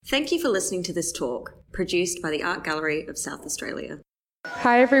Thank you for listening to this talk, produced by the Art Gallery of South Australia.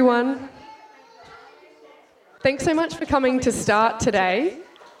 Hi everyone. Thanks so much for coming to START today.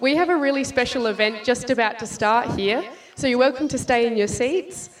 We have a really special event just about to start here, so you're welcome to stay in your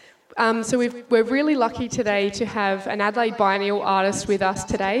seats. We're really lucky today to have an Adelaide Biennial artist with us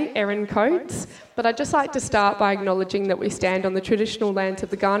today, Erin Coates. But I'd just like to start by acknowledging that we stand on the traditional lands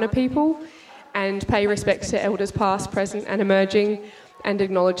of the Kaurna people and pay respects to elders past, present and emerging, and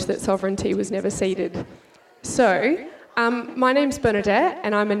acknowledge that sovereignty was never ceded. My name's Bernadette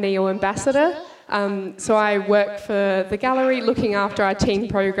and I'm a NEO ambassador. So I work for the gallery looking after our teen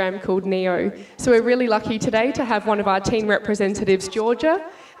program called NEO. So we're really lucky today to have one of our teen representatives, Georgia,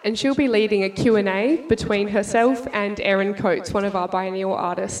 and she'll be leading a Q&A between herself and Erin Coates, one of our biennial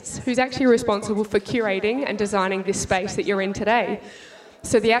artists, who's actually responsible for curating and designing this space that you're in today.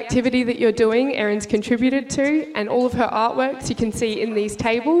 So the activity that you're doing, Erin's contributed to, and all of her artworks you can see in these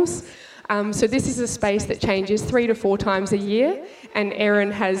tables. So this is a space that changes 3 to 4 times a year, and Erin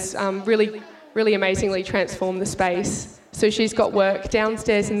has really amazingly transformed the space. So she's got work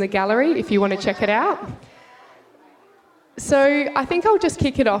downstairs in the gallery if you want to check it out. So I think I'll just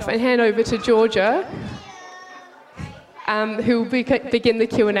kick it off and hand over to Georgia, who will begin the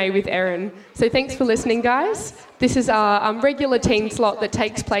Q&A with Erin. So thanks for listening, guys. This is our regular teen slot that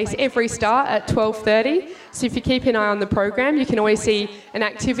takes place every start at 12:30. So if you keep an eye on the program, you can always see an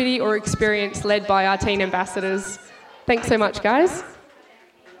activity or experience led by our teen ambassadors. Thanks so much, guys.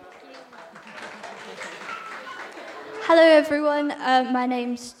 Hello everyone, my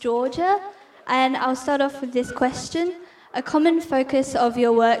name's Georgia, and I'll start off with this question. A common focus of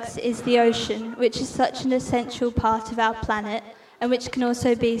your works is the ocean, which is such an essential part of our planet and which can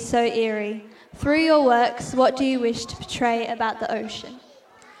also be so eerie. Through your works, what do you wish to portray about the ocean?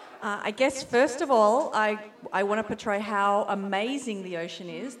 I guess first of all, I want to portray how amazing the ocean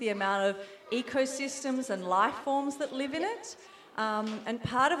is, the amount of ecosystems and life forms that live in it. And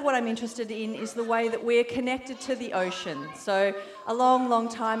part of what I'm interested in is the way that we're connected to the ocean. So a long, long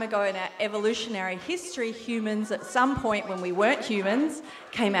time ago in our evolutionary history, humans at some point when we weren't humans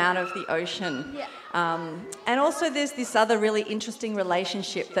came out of the ocean. Yeah. And also there's this other really interesting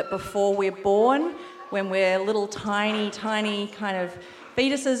relationship that before we're born, when we're little tiny kind of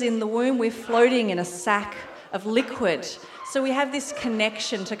fetuses in the womb, we're floating in a sack of liquid. So we have this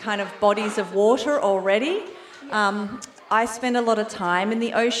connection to kind of bodies of water already. I spend a lot of time in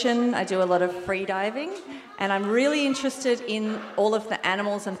the ocean. I do a lot of free diving, and I'm really interested in all of the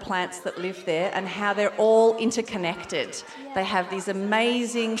animals and plants that live there and how they're all interconnected. They have these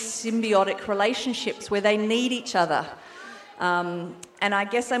amazing symbiotic relationships where they need each other. And I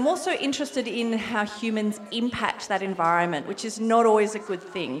guess I'm also interested in how humans impact that environment, which is not always a good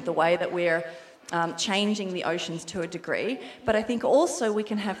thing, the way that we're changing the oceans to a degree. But I think also we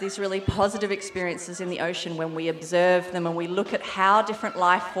can have these really positive experiences in the ocean when we observe them and we look at how different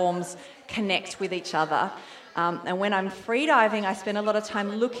life forms connect with each other. And when I'm freediving, I spend a lot of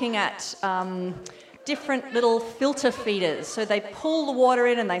time looking at different little filter feeders. So they pull the water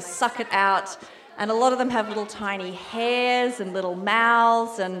in and they suck it out. And a lot of them have little tiny hairs and little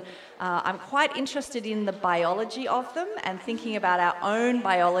mouths, and I'm quite interested in the biology of them and thinking about our own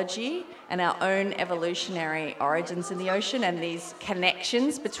biology and our own evolutionary origins in the ocean and these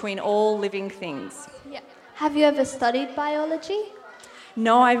connections between all living things. Yeah. Have you ever studied biology?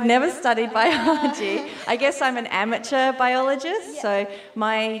 No, I've never studied biology. I guess I'm an amateur biologist. Yeah. So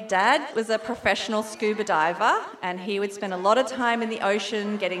my dad was a professional scuba diver, and he would spend a lot of time in the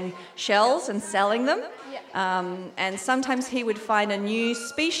ocean getting shells and selling them. Yeah. And sometimes he would find a new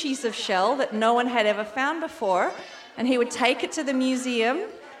species of shell that no one had ever found before, and he would take it to the museum,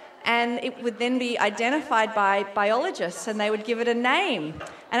 and it would then be identified by biologists, and they would give it a name.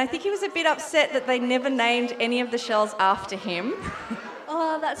 And I think he was a bit upset that they never named any of the shells after him.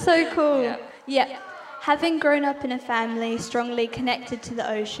 Oh, that's so cool. Yeah. Yeah. Having grown up in a family strongly connected to the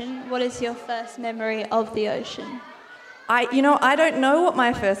ocean, what is your first memory of the ocean? I don't know what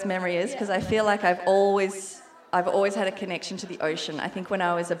my first memory is because I feel like I've always had a connection to the ocean. I think when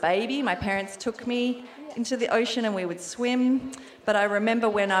I was a baby, my parents took me into the ocean and we would swim. But I remember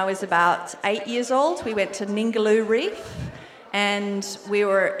when I was about 8 years old, we went to Ningaloo Reef, and we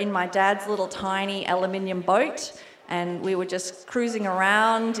were in my dad's little tiny aluminium boat, and we were just cruising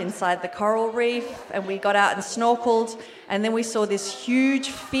around inside the coral reef, and we got out and snorkeled, and then we saw this huge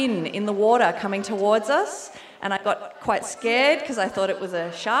fin in the water coming towards us, and I got quite scared because I thought it was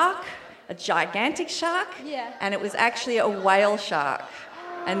a shark, a gigantic shark, and it was actually a whale shark.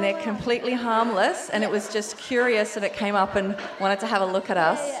 And they're completely harmless, and it was just curious, and it came up and wanted to have a look at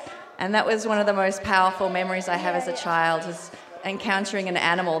us. And that was one of the most powerful memories I have as a child, is encountering an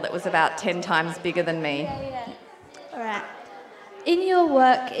animal that was about 10 times bigger than me. All right. In your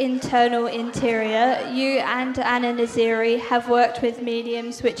work, Internal Interior, you and Anna Naziri have worked with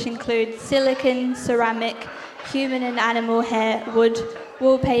mediums which include silicon, ceramic, human and animal hair, wood,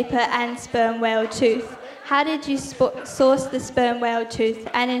 wallpaper and sperm whale tooth. How did you source the sperm whale tooth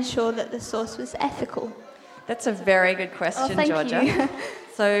and ensure that the source was ethical? That's a very good question, Georgia. You.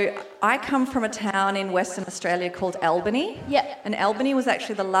 So I come from a town in Western Australia called Albany. Yep. And Albany was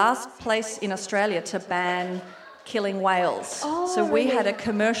actually the last place in Australia to ban killing whales. So we had a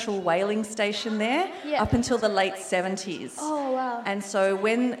commercial whaling station there up until the late 70s. Oh, wow. And so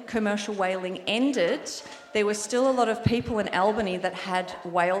when commercial whaling ended, there were still a lot of people in Albany that had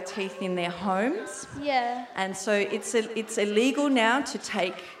whale teeth in their homes. Yeah. And so it's illegal now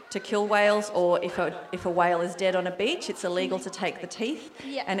to kill whales, or if a whale is dead on a beach, it's illegal to take the teeth,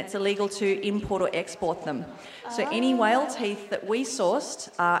 and it's illegal to import or export them. So any whale teeth that we sourced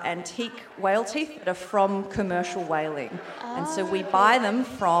are antique whale teeth that are from commercial whaling. And so we buy them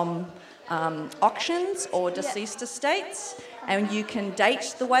from auctions or deceased estates, and you can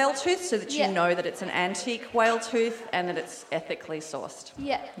date the whale tooth so that you know that it's an antique whale tooth and that it's ethically sourced.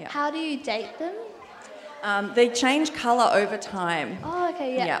 Yeah. How do you date them? They change colour over time. Oh,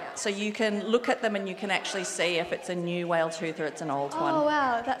 okay, yeah. So you can look at them and you can actually see if it's a new whale tooth or it's an old one. Oh,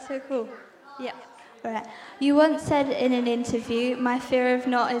 wow, that's so cool. Yeah. All right. You once said in an interview, "My fear is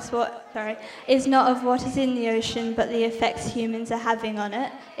not of what is in the ocean, but the effects humans are having on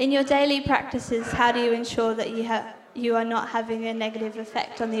it." In your daily practices, how do you ensure that you are not having a negative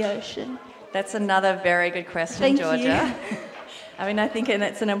effect on the ocean? That's another very good question, Thank Georgia. You. I mean, I think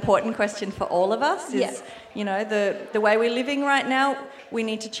it's an important question for all of us. You know, the way we're living right now, we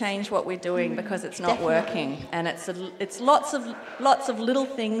need to change what we're doing because it's not working, and it's lots of little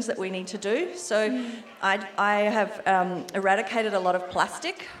things that we need to do. So I have eradicated a lot of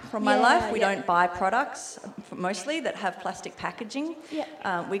plastic from my life. We don't buy products mostly that have plastic packaging.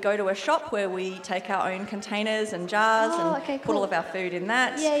 We go to a shop where we take our own containers and jars and put all of our food in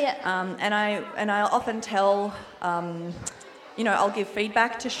that. And I often tell. I'll give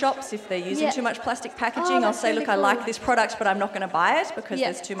feedback to shops if they're using too much plastic packaging. I'll say, really look, cool. I like this product, but I'm not going to buy it because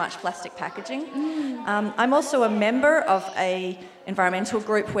there's too much plastic packaging. I'm also a member of a environmental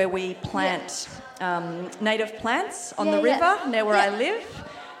group where we plant native plants on the river near where I live.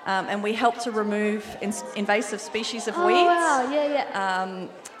 And we help to remove invasive species of weeds. Wow,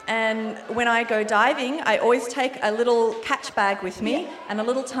 And when I go diving, I always take a little catch bag with me and a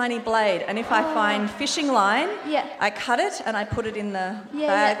little tiny blade. And if I find fishing line, I cut it and I put it in the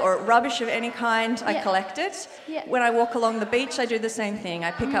bag, or rubbish of any kind, I collect it. When I walk along the beach, I do the same thing.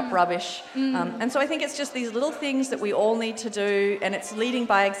 I pick up rubbish. And so I think it's just these little things that we all need to do, and it's leading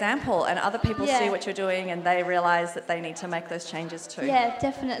by example, and other people see what you're doing and they realise that they need to make those changes too. Yeah,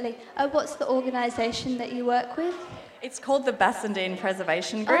 definitely. What's the organisation that you work with? It's called the Bassendean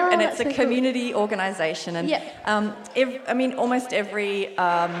Preservation Group, and it's a community organisation. And almost every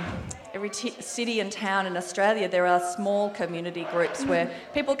city and town in Australia, there are small community groups where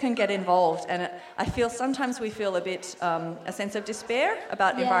people can get involved. And I feel sometimes we feel a bit a sense of despair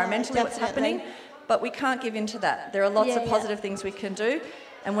about environmentally what's happening, but we can't give in to that. There are lots of positive things we can do.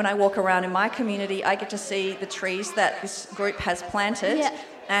 And when I walk around in my community, I get to see the trees that this group has planted.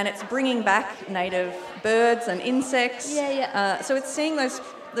 And it's bringing back native birds and insects. So it's seeing those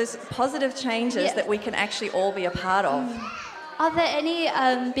positive changes that we can actually all be a part of. Are there any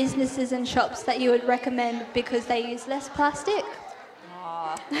businesses and shops that you would recommend because they use less plastic?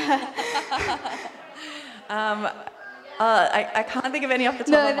 I can't think of any off the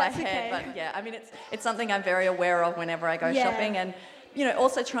top of my head, but it's something I'm very aware of whenever I go shopping, and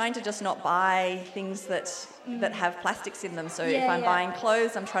also trying to just not buy things that have plastics in them. So if I'm buying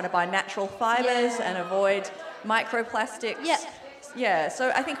clothes, I'm trying to buy natural fibres and avoid microplastics.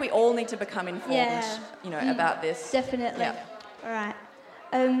 So I think we all need to become informed, about this. Definitely. All right.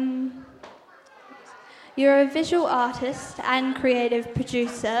 You're a visual artist and creative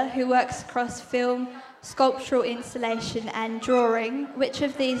producer who works across film, sculptural installation and drawing. Which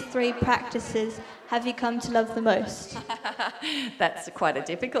of these three practices have you come to love the most? That's quite a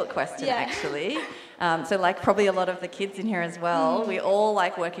difficult question, actually. So like probably a lot of the kids in here as well, we all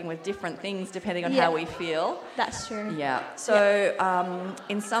like working with different things depending on how we feel. That's true. Yeah. So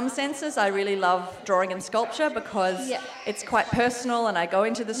in some senses, I really love drawing and sculpture because it's quite personal, and I go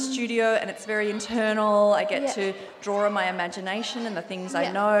into the studio and it's very internal. I get to draw on my imagination and the things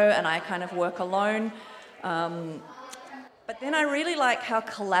I know, and I kind of work alone. But then I really like how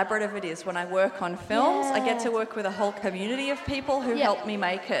collaborative it is when I work on films. I get to work with a whole community of people who help me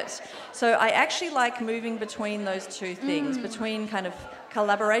make it. So I actually like moving between those two things, between kind of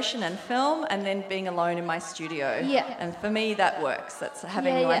collaboration and film, and then being alone in my studio. Yeah. And for me, that works. That's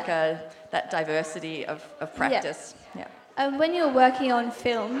having that diversity of practice. Yeah. When you're working on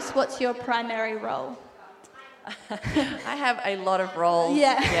films, what's your primary role? I have a lot of roles.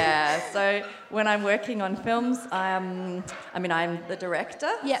 Yeah. So when I'm working on films, I'm the director.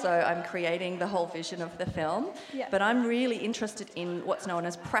 So I'm creating the whole vision of the film. But I'm really interested in what's known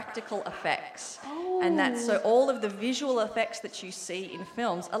as practical effects. And that's so all of the visual effects that you see in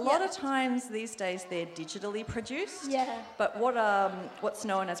films, a lot of times these days they're digitally produced. But what's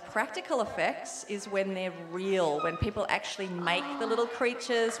known as practical effects is when they're real, when people actually make the little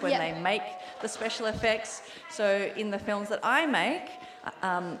creatures, when they make the special effects. So in the films that I make,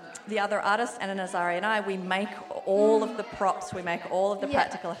 the other artist, Anna Nazari and I, we make all of the props, we make all of the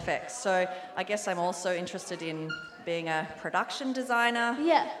practical effects. So I guess I'm also interested in being a production designer,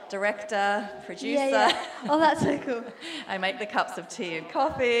 director, producer. Oh, that's so cool. I make the cups of tea and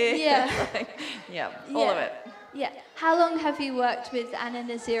coffee. All of it. How long have you worked with Anna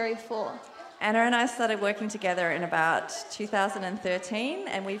Naziri for? Anna and I started working together in about 2013,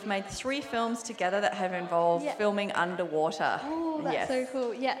 and we've made 3 films together that have involved filming underwater. Oh, that's so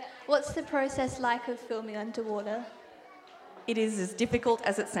cool. What's the process like of filming underwater? It is as difficult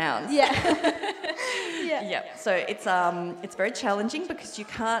as it sounds. So it's very challenging because you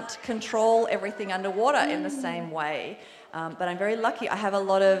can't control everything underwater in the same way. But I'm very lucky. I have a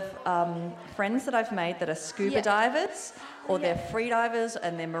lot of friends that I've made that are scuba divers, or they're free divers,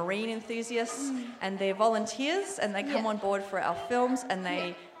 and they're marine enthusiasts, and they're volunteers, and they come on board for our films, and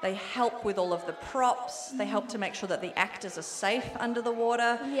they help with all of the props. They help to make sure that the actors are safe under the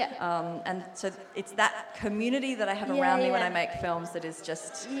water. And so it's that community that I have around me when I make films that is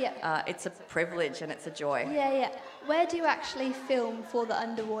just, it's a privilege and it's a joy. Where do you actually film for the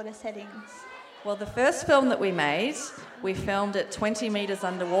underwater settings? Well, the first film that we made, we filmed at 20 metres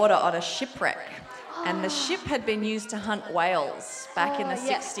underwater on a shipwreck. And the ship had been used to hunt whales back in the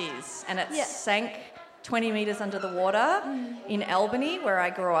 60s. And it sank 20 metres under the water in Albany, where I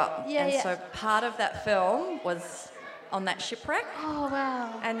grew up. So part of that film was on that shipwreck. Oh,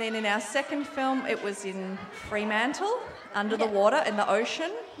 wow. And then in our second film, it was in Fremantle, under the water, in the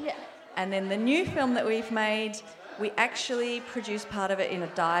ocean. And then the new film that we've made, we actually produced part of it in a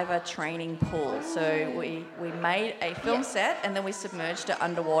diver training pool. So we made a film set, and then we submerged it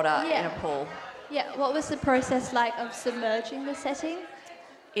underwater in a pool. What was the process like of submerging the setting?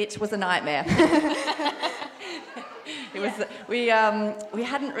 It was a nightmare. We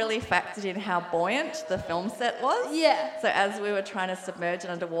hadn't really factored in how buoyant the film set was. So as we were trying to submerge it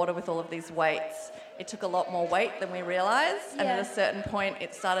underwater with all of these weights, it took a lot more weight than we realised. And at a certain point,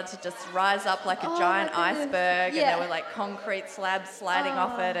 it started to just rise up like a giant iceberg, and there were like concrete slabs sliding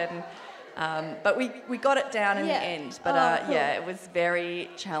off it, and but we got it down in the end. But cool. it was very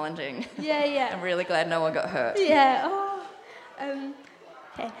challenging. I'm really glad no one got hurt.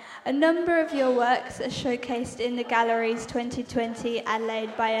 A number of your works are showcased in the gallery's 2020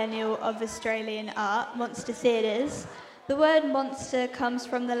 Adelaide Biennial of Australian Art, Monster Theatres. The word monster comes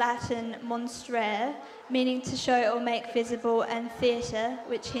from the Latin monstrare, meaning to show or make visible, and theatre,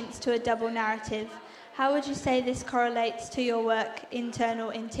 which hints to a double narrative. How would you say this correlates to your work,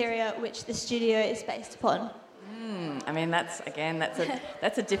 internal, interior, which the studio is based upon? I mean, that's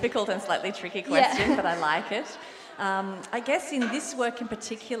a difficult and slightly tricky question, but I like it. I guess in this work in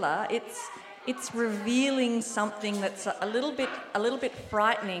particular, it's revealing something that's a little bit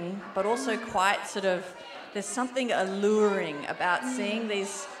frightening, but also quite sort of, there's something alluring about seeing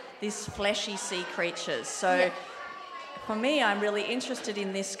these fleshy sea creatures. So for me, I'm really interested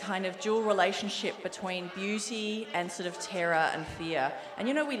in this kind of dual relationship between beauty and sort of terror and fear. And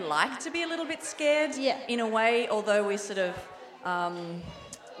we like to be a little bit scared in a way, although we sort of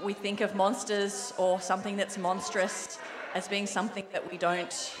we think of monsters or something that's monstrous as being something that we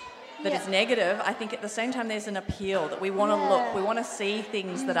don't, that is negative. I think at the same time there's an appeal that we want to look, we want to see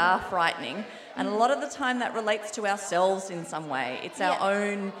things that are frightening, and a lot of the time that relates to ourselves in some way. It's our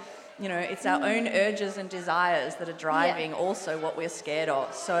own, it's our own urges and desires that are driving also what we're scared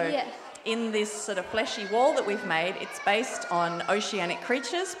of. So in this sort of fleshy wall that we've made, it's based on oceanic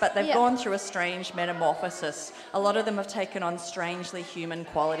creatures, but they've gone through a strange metamorphosis. A lot of them have taken on strangely human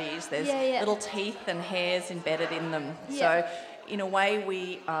qualities. There's little teeth and hairs embedded in them. So in a way,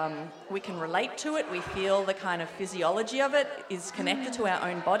 we can relate to it. We feel the kind of physiology of it is connected to our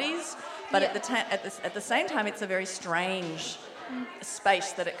own bodies, but at the same time, it's a very strange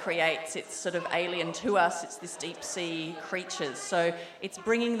space that it creates. It's sort of alien to us. It's this deep sea creatures. So it's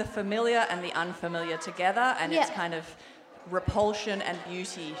bringing the familiar and the unfamiliar together, and it's kind of repulsion and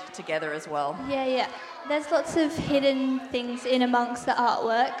beauty together as well. Yeah. There's lots of hidden things in amongst the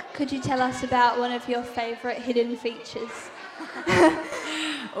artwork. Could you tell us about one of your favourite hidden features?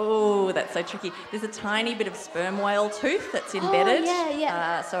 Oh, that's so tricky. There's a tiny bit of sperm whale tooth that's embedded.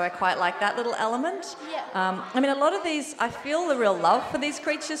 So I quite like that little element. I mean, a lot of these, I feel the real love for these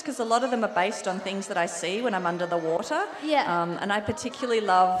creatures because a lot of them are based on things that I see when I'm under the water. And I particularly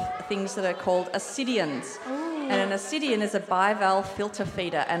love things that are called ascidians. And an ascidian is a bivalve filter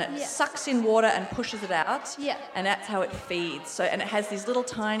feeder, and it sucks in water and pushes it out, and that's how it feeds. So, and it has these little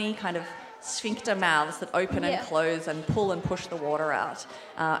tiny kind of sphincter mouths that open and close and pull and push the water out.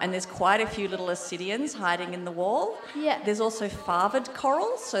 And there's quite a few little ascidians hiding in the wall. There's also farvid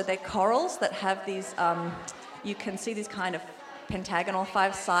corals, so they're corals that have these, you can see these kind of pentagonal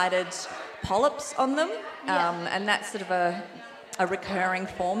five-sided polyps on them, and that's sort of a recurring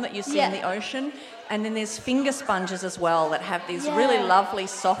form that you see in the ocean. And then there's finger sponges as well that have these really lovely,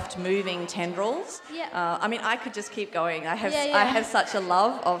 soft, moving tendrils. I mean, I could just keep going. I have such a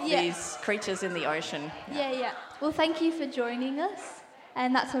love of these creatures in the ocean. Well, thank you for joining us.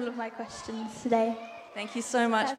 And that's all of my questions today. Thank you so much.